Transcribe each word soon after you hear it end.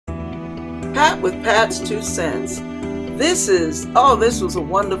Pat with Pat's 2 cents. This was a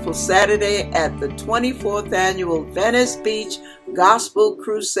wonderful Saturday at the 24th annual Venice Beach Gospel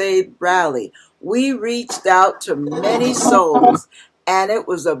Crusade Rally. We reached out to many souls, and it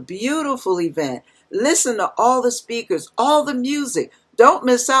was a beautiful event. Listen to all the speakers, all the music. Don't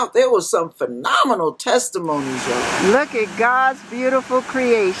miss out. There was some phenomenal testimonies, y'all. Look at God's beautiful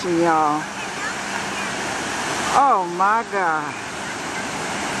creation, y'all. Oh my God.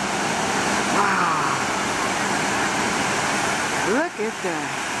 Wow. Look at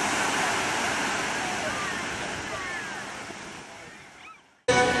that.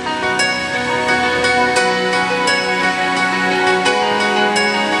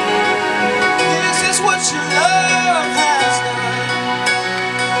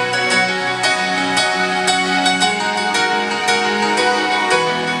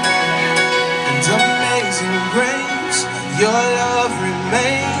 Your love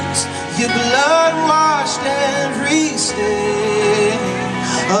remains, your blood washed every stain.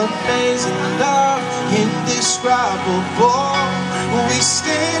 Amazing love, indescribable. We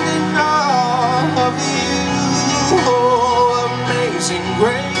stand in awe of you. Oh, amazing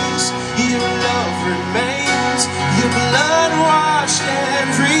grace, your love remains, your blood washed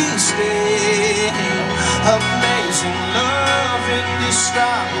every stain. Amazing love,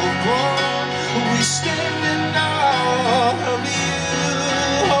 indescribable. We stand in awe of you.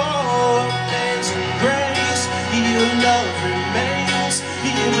 Oh, amazing grace, your love remains,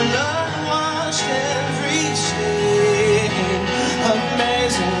 your blood washed every stain.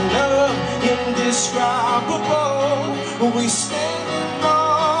 Amazing love, indescribable. We stand in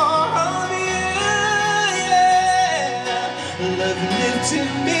awe of you. Yeah. Love lifted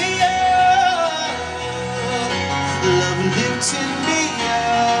me up. Love lifted me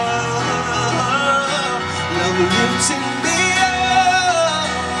up. Love lifted me up.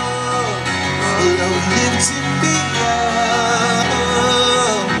 Love lifted me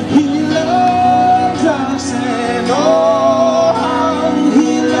up. He loves us, and oh, how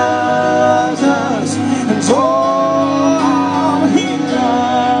He loves us, and oh, how He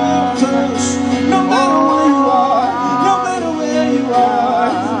loves us. No matter where you are, no matter where you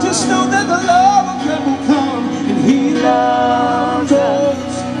are, just know that the love of God will come, and He loves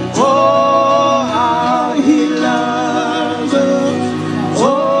us. And oh, how He loves us.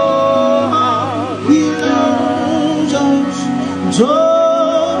 Oh, how He loves us. And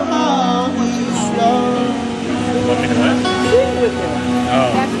oh, how He loves us.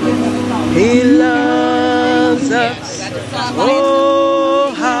 He loves us.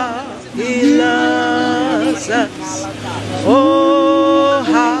 Oh, how He loves us. Oh,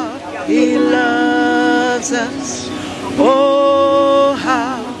 how He loves us. Oh,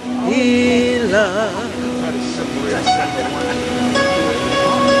 how He loves.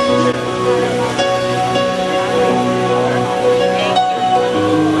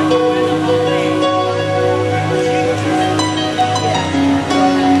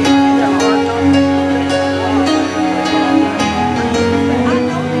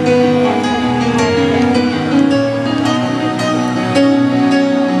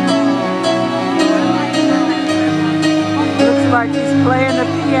 Looks like he's playing the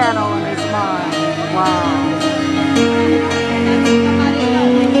piano in his mind. Wow.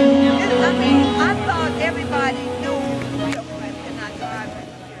 I thought everybody knew real quick and I drive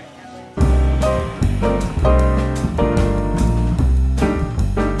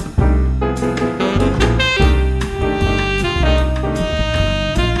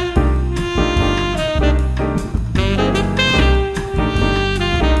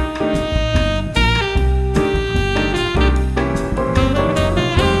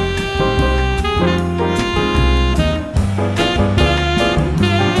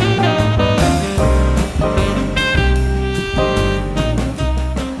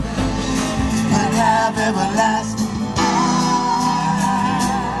everlasting.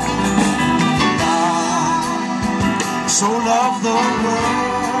 So loved the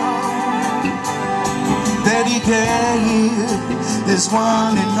world that He gave His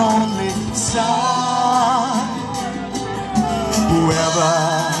one and only Son.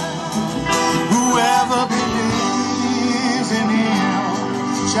 Whoever believes in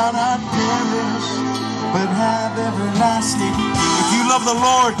Him shall not perish but have everlasting. If you love the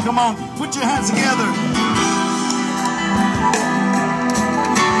Lord, come on, put your hands together.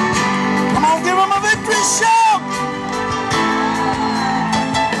 Come on, give Him a victory shout.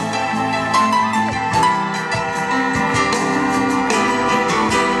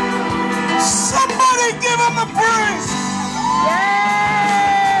 Somebody give Him the praise.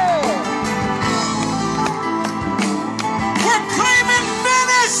 Yeah! We're claiming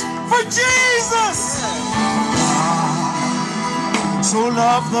Venice for Jesus. so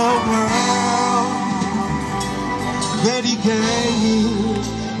loved the world that he gave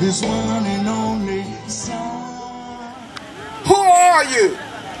his one and only Son. Who are you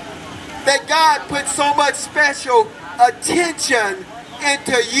that God put so much special attention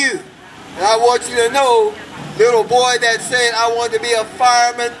into you? And I want you to know, little boy that said, I want to be a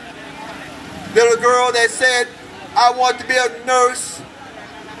fireman. Little girl that said, I want to be a nurse.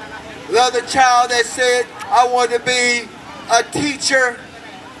 Another child that said, I want to be a teacher.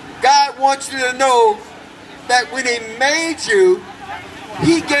 God wants you to know that when he made you,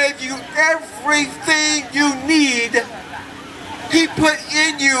 he gave you everything you need. He put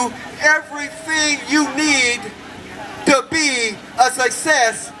in you everything you need to be a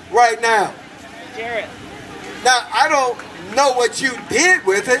success right now. Now, I don't know what you did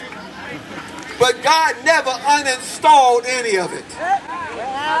with it, but God never uninstalled any of it.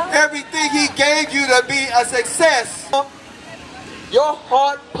 Everything he gave you to be a success. Your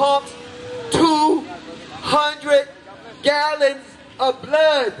heart pumps 200 gallons of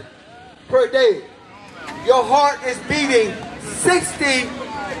blood per day. Your heart is beating 60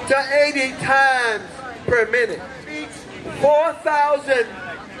 to 80 times per minute. Beats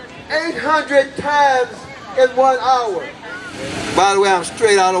 4,800 times in 1 hour. By the way, I'm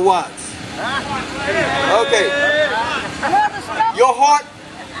straight out of Watts. Okay. Your heart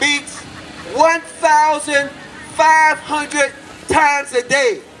beats 1,500 times a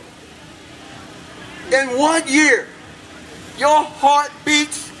day. In 1 year, your heart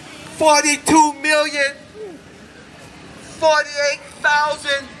beats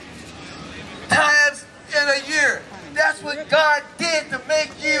 42,048,000 times in a year. That's what God did to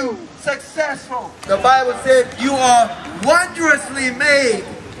make you successful. The Bible said you are wondrously made.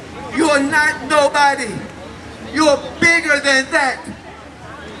 You are not nobody. You are bigger than that.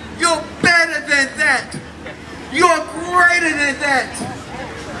 You're better than that. You're greater than that.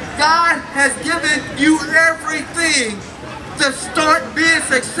 God has given you everything to start being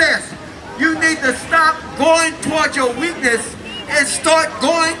success. You need to stop going towards your weakness and start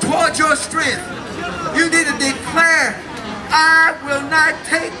going towards your strength. You need to declare, I will not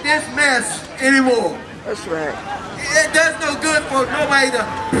take this mess anymore. That's right. It does no good for nobody to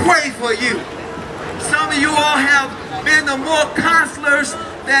pray for you. Some of you all have been to more counselors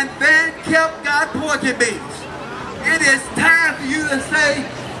than kept God porky beans. It is time for you to say,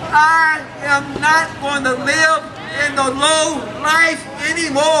 I am not going to live in the low life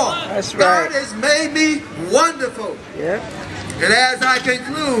anymore. That's right. God has made me wonderful. Yeah. And as I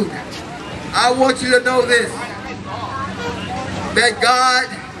conclude, I want you to know this, that God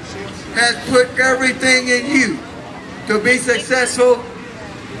has put everything in you to be successful,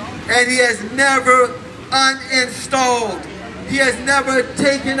 and he has never uninstalled. He has never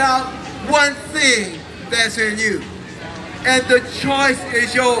taken out one thing that's in you. And the choice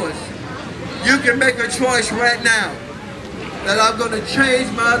is yours. You can make a choice right now that I'm going to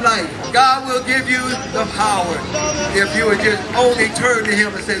change my life. God will give you the power if you would just only turn to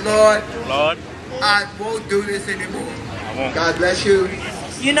him and say, Lord, I won't do this anymore. God bless you.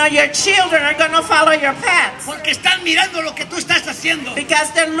 You know, your children are going to follow your paths. Porque están mirando lo que tú estás haciendo. Because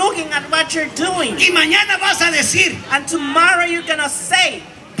they're looking at what you're doing. Y mañana vas a decir, and tomorrow you're going to say,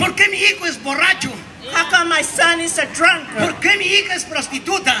 ¿por qué mi hijo es borracho? How come my son is a drunkard? ¿Por qué mi hija es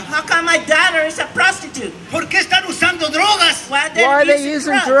prostituta? How come my daughter is a prostitute? ¿Por qué están usando drogas? Why are they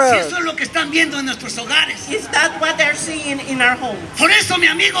using drugs? Si eso es lo que están viendo en nuestros hogares. Is that what they're seeing in our homes? Por eso, mi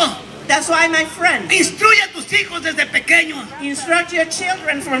amigo, that's why, my friend, instruye a tus hijos desde pequeños. Instruct your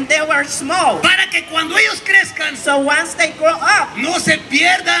children from they were small. Para que cuando ellos crezcan, so once they grow up, no se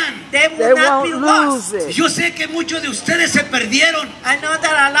pierdan. They will not be lost. Yo sé que muchos de ustedes se perdieron. I know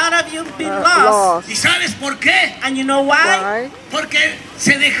that a lot of you been lost. ¿Y sabes por qué? And you know why? Porque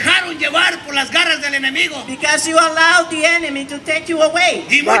se dejaron llevar por las garras del enemigo. Because you allowed the enemy to take you away.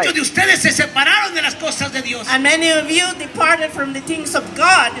 Y muchos de ustedes se separaron de las cosas de Dios. And many of you departed from the things of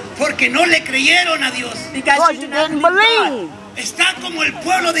God. Porque no le creyeron a Dios. Because you didn't believe. Está como el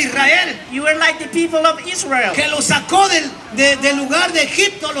pueblo de Israel. You were like the people of Israel. Que lo sacó del lugar de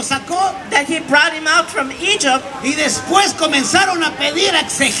Egipto, lo sacó. That he brought him out from Egypt. Y después comenzaron a pedir, a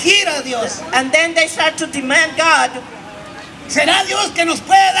exigir a Dios. And then they started to demand God. ¿Será Dios que nos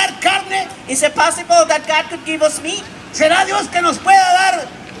puede dar carne? Is it possible that God could give us meat? ¿Será Dios que nos pueda dar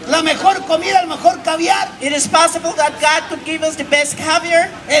la mejor comida, el mejor caviar? It is possible that God could give us the best caviar.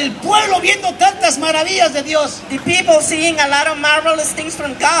 El pueblo viendo tantas maravillas de Dios. The people seeing a lot of marvelous things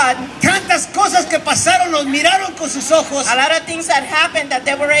from God. Tantas cosas que pasaron, los miraron con sus ojos. A lot of things that happened that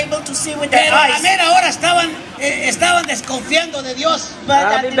they were able to see with their eyes. Pero a la mera hora estaban desconfiando de Dios. But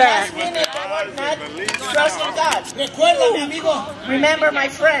at the last minute, they were not Trust in God. Recuerda, mi amigo, Remember, my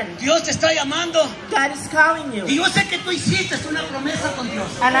friend, Dios te está llamando. God is calling Y you. yo sé que tú hiciste una promesa con Dios.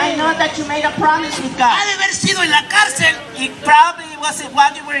 And I know that you made a promise with God. Ha de haber sido en la cárcel It probably was it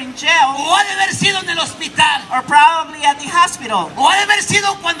while you were in jail, o ha de haber sido en el hospital. or probably at the hospital, O ha de haber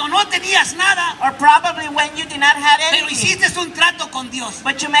sido cuando no tenías nada, or probably when you did not have pero anything. hiciste un trato con Dios.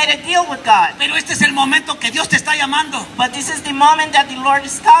 But you made a deal with God. Pero este es el momento que Dios te está llamando But this is the moment that the Lord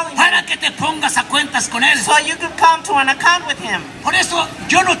is calling you, para que te pongas a cuentas con Él. so you could come to an account with Him. Por eso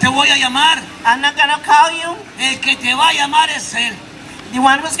yo no te voy a llamar. I'm not gonna call you. El que te va a llamar es Él. The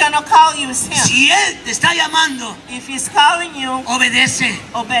one who's gonna call you is Him. Si Él te está llamando, If He's calling you, obedece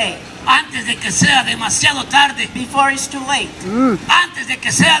obey antes de que sea demasiado tarde. before it's too late. Antes de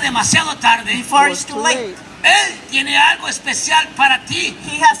que sea demasiado tarde. Before it's too late. Él tiene algo especial para ti.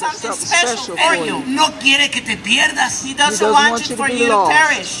 He has something special for Él you. no quiere que te pierdas. He doesn't want you for you to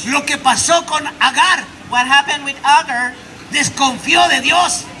perish. Lo que pasó con Agar, What happened with Agar? desconfió de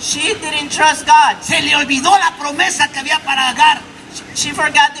Dios. She didn't trust God. Se le olvidó la promesa que había para Agar. She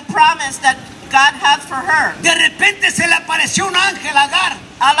forgot the promise that God had for her. De repente se le apareció un ángel a Agar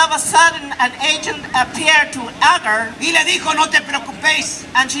All of a sudden, an agent appeared to Agar, y le dijo, no te preocupéis.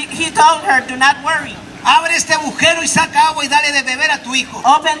 and he told her, "Do not worry. Abre este agujero y saca agua y dale de beber a tu hijo.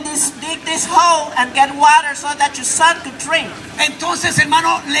 Dig this hole and get water so that your son could drink." Entonces,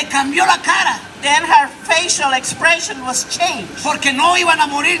 hermano, le cambió la cara. Then her facial expression was changed, Porque no iban a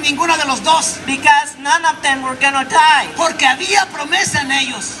morir ninguno de los dos. because none of them were gonna die, Porque había promesa en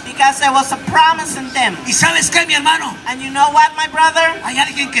ellos. because there was a promise in them. ¿Y sabes qué, mi hermano? And you know what, my brother? Hay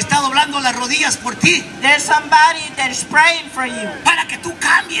alguien que está doblando las rodillas por ti. There's somebody that is praying for you Para que tú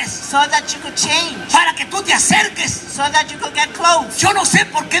cambies. so that you could change, Para que tú te acerques. so that you could get close. Yo no sé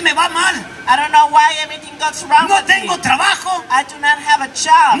por qué me va mal. I don't know why everything goes wrong No with me. tengo trabajo. I do not have a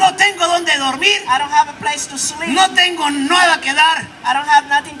job. No tengo dónde dormir. I don't have a place to sleep. No tengo nada que dar. I don't have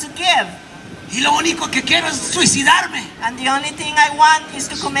nothing to give. Y lo único que quiero es suicidarme. And the only thing I want is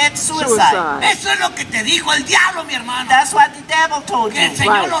to commit suicide. Eso es lo que te dijo el diablo, mi hermano. That's what the devil told Que el you.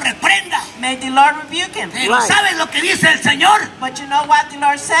 Señor lo reprenda. May the Lord rebuke him. Pero ¿sabes lo que dice el Señor? But you know what the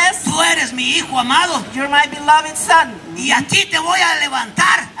Lord says? Tú eres mi hijo amado. You're my beloved son, Y a ti te voy a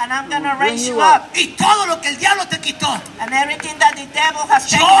levantar. and I'm going to raise you up. Y todo lo que el diablo te quitó, And everything that the devil has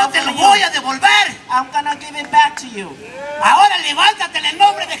taken yo te lo from voy you, a devolver. I'm going to give it back to you. Ahora levántate en el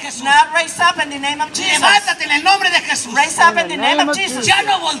nombre de Jesús. Now raise up in the name of Jesus. Levántate en el nombre de Jesús. Raise up in the name of Jesus. Ya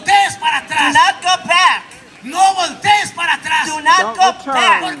no voltees para Do atrás. not go back. No voltees para atrás. Do not go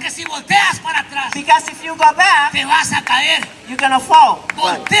back. Porque si volteas para atrás, Because if you go back, te vas a caer. you're going to fall.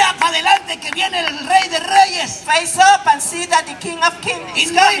 Voltea para adelante que viene el Rey de Reyes. Face up and see that the King of Kings Y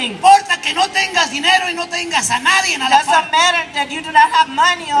is no coming. importa que no tengas dinero y no tengas a nadie a la par. Doesn't matter that you do not have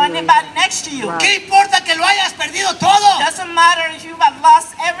money or anybody next to you. ¿Qué importa que lo hayas perdido todo? Doesn't matter if you have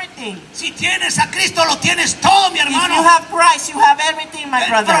lost everything. Si tienes a Cristo lo tienes todo, mi If you hermano. have Christ, you have everything, my El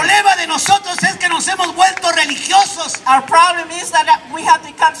brother. problema de nosotros es que nos hemos vuelto religiosos. Our problem is that we have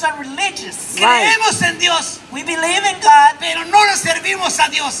become so religious. Creemos en Dios, We believe in God, pero no le servimos a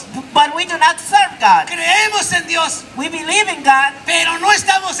Dios. but we do not serve God. Creemos en Dios, We believe in God, pero no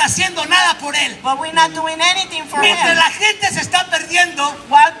estamos haciendo nada por Él. but we're not doing anything for Mientras Him. la gente se está perdiendo,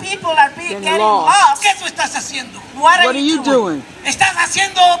 While people are getting lost, ¿qué tú estás haciendo? what are you doing? ¿Estás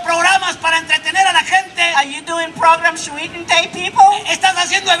haciendo programas para entretener a la gente? Are you doing programs to entertain people? ¿Estás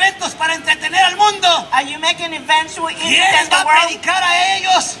haciendo eventos para entretener al mundo? Are you making events to ¿Quién entertain va the a world? predicar a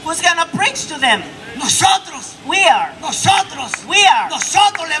ellos? Who's going to preach to them? Nosotros. We are.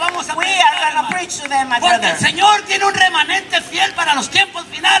 Nosotros le vamos a We predicar, are going hermano. to preach to them, my Porque brother. el Señor tiene un remanente fiel para los tiempos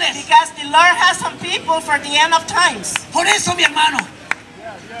finales. Because the Lord has some people for the end of times. Por eso, mi hermano,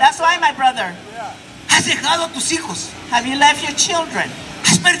 That's why, my brother, has dejado a tus hijos, have you left your children?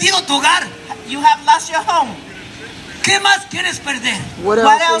 has perdido tu hogar. You have lost your home. ¿Qué más quieres perder? What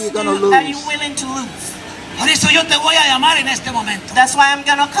else are you willing to lose? Por eso yo te voy a llamar en este momento. That's why I'm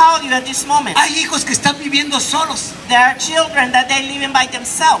going to call you at this moment. Hay hijos que están viviendo solos, There are children that they live in by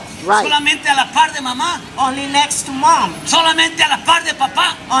themselves, solamente a la par de mamá, only next to mom, solamente a la par de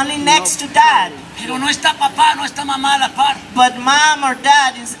papá. only next to dad. Pero no está papá, no está mamá a la par. But mom or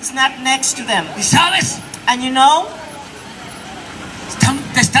dad is not next to them. ¿Y sabes? And you know,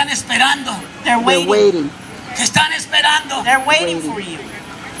 Te están esperando. they're waiting. Te están esperando. They're waiting for you.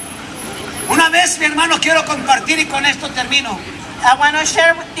 Una vez, mi hermano, quiero compartir y con esto termino. I want to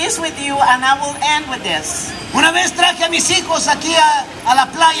share this with you, and I will end with this. Una vez traje a mis hijos aquí a la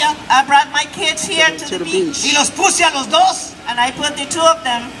playa I brought my kids here to the beach, y los puse a los dos and I put the two of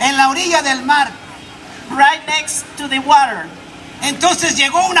them en la orilla del mar. right next to the water. Entonces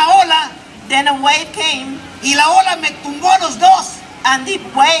llegó una ola Then a wave came, y la ola me tumbó a los dos. and the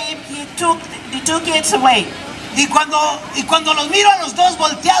wave, he took the 2 kids away. Y cuando los miro a los dos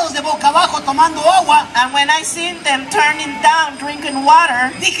volteados de boca abajo tomando agua, And when I seen them turning down, drinking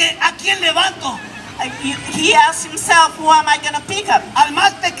water, dije, ¿a quién levanto? he asked himself, who am I going to pick up? ¿Al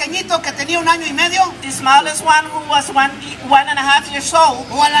más pequeñito que tenía 1 año y medio? The smallest one who was 1.5 years old,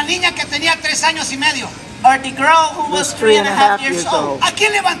 ¿O a la niña que tenía 3 años y medio? or the girl who was 3.5 years old? ¿A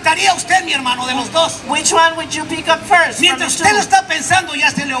quién levantaría usted, mi hermano, de los dos? Which one would you pick up first? from the Mientras usted lo two? está pensando, ya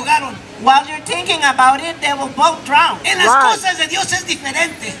se le ahogaron. While you're thinking about it, they will both drown. En las cosas de Dios es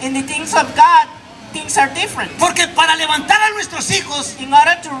diferente. In the things of God, things are different. Porque para levantar a nuestros hijos, In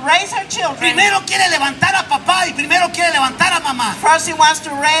order to raise our children, primero quiere levantar a papá y primero quiere levantar a mamá. first he wants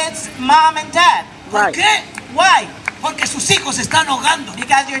to raise mom and dad. ¿Por qué? Why? Porque sus hijos se están ahogando.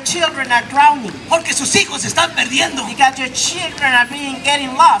 Because your children are drowning. Porque sus hijos se están perdiendo. Because your children are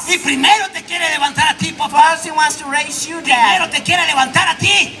getting lost. Y primero te quiere levantar a ti, papá. First he wants to raise you, Primero dad. te quiere levantar a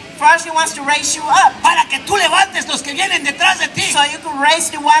ti. First he wants to raise you up, Para que tú levantes los que vienen detrás de ti. so you can raise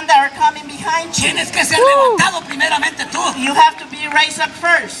the one that are coming behind you. Tienes que ser levantado primeramente tú. You have to be raised up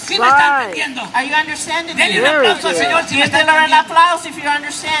first. ¿Sí me está entendiendo? Are you understanding me? Denle un aplauso al Señor si me Give está the Lord an entendiendo. applause if you're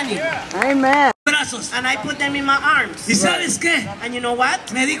understanding. Amen. Brazos. And I put them in my arms. ¿Y sabes qué? And you know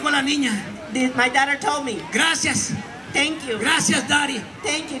what? Me dijo la niña, My daughter told me, gracias, thank you. gracias, Daddy,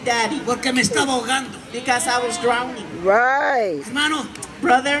 Thank you, Daddy. porque me estaba ahogando. Because I was drowning. Right. Hermano,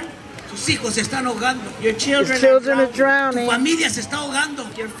 Brother, tus hijos se están ahogando. your The children, children are Tu drowning. familia se está ahogando.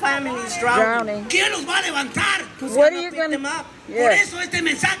 your family is drowning. Drowning. ¿Quién los va a levantar? Who's What are gonna you pick gonna- them up? Por Yes. eso este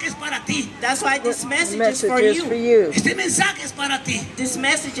mensaje es para ti. That's why this message is Message for is for you. Este mensaje es para ti. This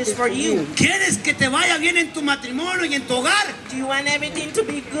message is for you. ¿Quieres que te vaya bien en tu matrimonio y en tu hogar? Do you want everything to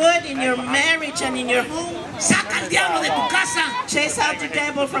be good in your marriage and in your home? Saca al diablo de tu casa Chase out the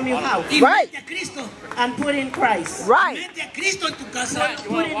devil from your house y Right. mete a Cristo. and put in Christ. Right. Mete a Cristo en tu casa.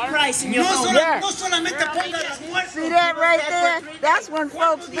 Put in Christ in your No, home. Yes. no solamente ponga las muertas. See that right there? That's when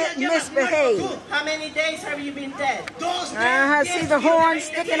folks misbehave. How many days have you been dead? See the horns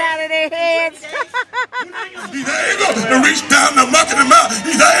sticking out of their heads. He's able to reach down the muck in the mouth.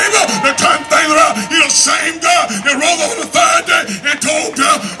 He's able to turn things around. He's the same God that rose over the 3rd day and told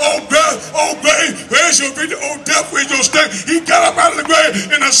death, oh death, oh grave, where's your victory? Oh death, where's your sting? He got up out of the grave,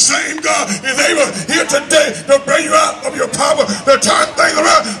 and the same God is able here today to bring you out of your power, to turn things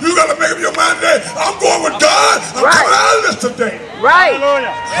around. You got to make up your mind today. I'm going with God. I'm Right. coming out of this today. Right.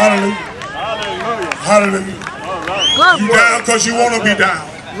 Hallelujah. Hallelujah. Good You boy. down because you want to be down.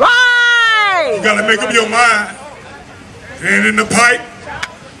 Right. You got to make up your mind. It ain't in the pipe.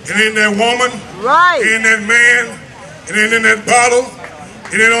 It ain't in that woman. It Right. ain't in that man. It ain't in that bottle.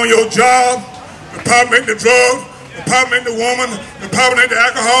 It ain't on your job. The problem ain't the drug. The problem ain't the woman. The problem ain't the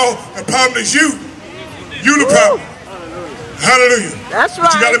alcohol. The problem is you. You the problem. Hallelujah. That's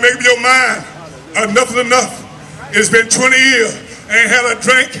But you got to right. make up your mind. Enough is enough. It's been 20 years. Ain't had a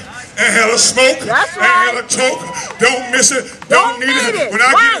drink. Ain't had a smoke. That's Ain't had right. a choke. Don't miss it. Don't Don't need need it. it. When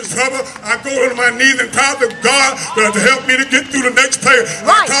I Right. get in trouble, I go to my knees and cry to God to help me to get through the next place.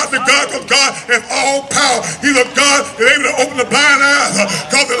 Right. I cry to God because God has all power. He's a God that's able to open the blind eyes.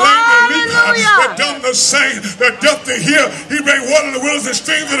 Cause the lame to leap. Hallelujah. The dumb to sing. The deaf to hear. He brings water in the wilderness and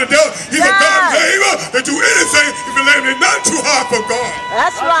streams of the desert. He's a God that's able to do anything if you let him. It's not too hard for God.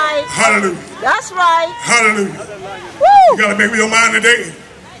 That's right. Hallelujah. That's right. Hallelujah. You Woo. got to make up your mind today.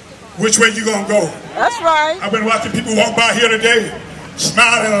 Which way you going to go? That's right. I've been watching people walk by here today,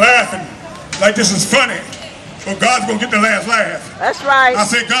 smiling and laughing like this is funny. But God's going to get the last laugh. That's right. I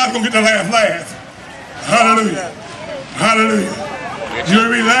said God's going to get the last laugh. Hallelujah. Hallelujah.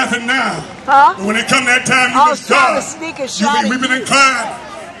 You'll be laughing now. Huh? But when it come that time, I you was miss trying God. to speak and You'll shout be at weeping you. and crying.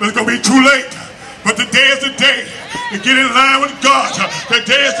 But it's going to be too late. But the day is the day to get in line with God. The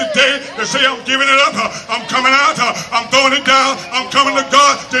day is the day to say, I'm giving it up. I'm coming out. I'm throwing it down. I'm coming to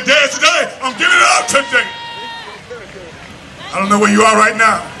God. Today is the day. I'm giving it up today. I don't know where you are right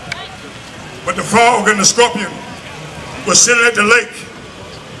now. But the frog and the scorpion was sitting at the lake.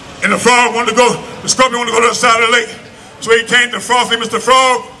 And the frog wanted to go, the scorpion wanted to go to the other side of the lake. So he came to the frog and said, Mr.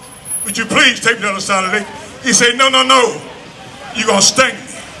 Frog, would you please take me to the other side of the lake? He said, no, no, no. You're going to sting me.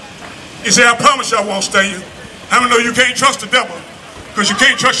 He said, I promise you I won't sting you. I don't know you can't trust the devil because you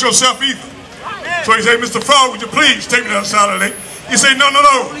can't trust yourself either. So he said, Mr. Frog, would you please take me to the other side of the lake? He said, no, no,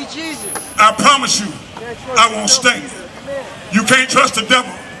 no. I promise you I won't sting you. You can't trust the devil.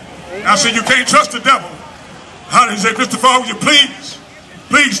 I said, you can't trust the devil. He said, Mr. Frog, would you please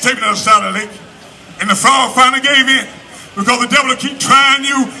take me to the other side of the lake? And the frog finally gave in. Because the devil will keep trying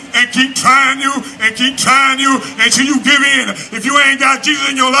you and keep trying you and keep trying you until you give in. If you ain't got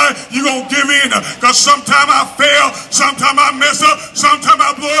Jesus in your life, you're going to give in. Because sometimes I fail, sometimes I mess up, sometimes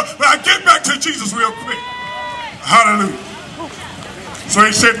I blow up, but I get back to Jesus real quick. Hallelujah. So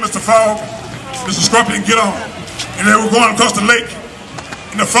he said, Mr. Frog, Mr. Scorpion, get on. And they were going across the lake,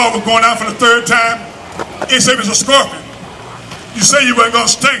 and the frog was going out for the third time. He said, Mr. Scorpion, you say you weren't going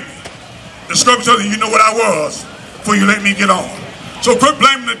to sting me. The scorpion told you, you know what I was before you let me get on. So quit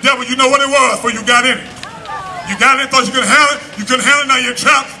blaming the devil. You know what it was before you got in it. You got in it, thought you could handle it. You couldn't handle it, now you're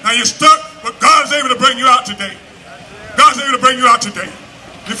trapped, now you're stuck. But God is able to bring you out today. God's able to bring you out today.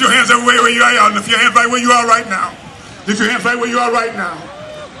 Lift your hands everywhere where you are. Lift your hands right where you are right now. Lift your hands right where you are right now.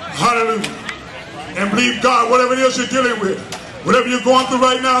 Hallelujah. And believe God, whatever it is you're dealing with, whatever you're going through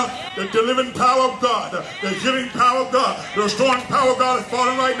right now, the delivering power of God, the healing power of God, the restoring power of God is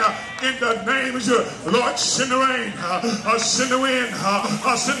falling right now. In the name of the Lord, send the rain, send the wind,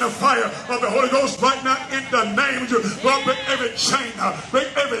 send the fire of the Holy Ghost right now. In the name of Jesus, Lord, break every chain,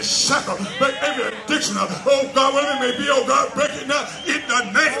 break every shackle, break every addiction. Oh God, whatever it may be, oh God, break it now. In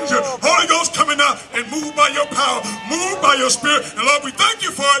the name of Jesus, Holy Ghost coming out and move by your power, move by your spirit. And Lord, we thank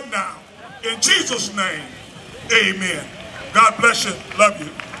you for it now. In Jesus' name, amen. God bless you. Love you.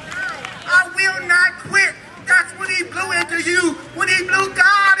 I will not quit. That's when he blew into you, when he blew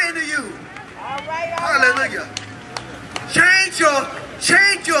God into you. All right. Hallelujah. Change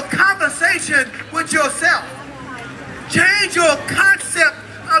your conversation with yourself. Change your concept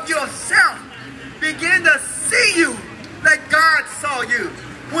of yourself. Begin to see you like God saw you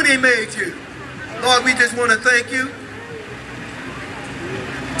when he made you. Lord, we just want to thank you.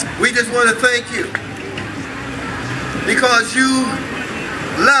 We just want to thank you because you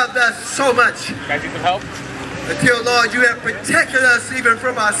loved us so much. Guys, need some help? Until, Lord, you have protected us even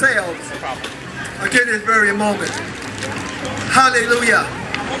from ourselves. No problem. Until this very moment. Hallelujah.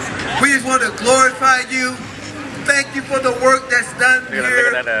 We just want to glorify you. Thank you for the work that's done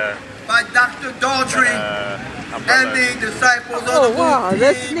here by Dr. Daltrey and the disciples of the wow,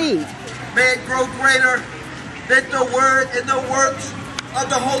 that's neat. May it grow greater. Let the word and the works of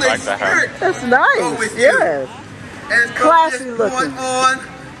the Holy Spirit that's nice. go with yes. you. And Classy from this looking. point on,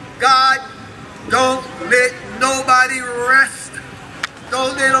 God, don't let nobody rest.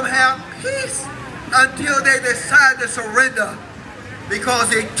 Don't let them have peace until they decide to surrender,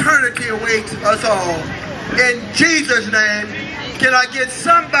 because eternity awaits us all. In Jesus' name, can I get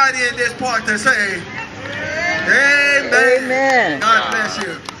somebody in this part to say, Amen. Amen. God bless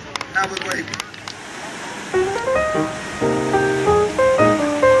you. Have a great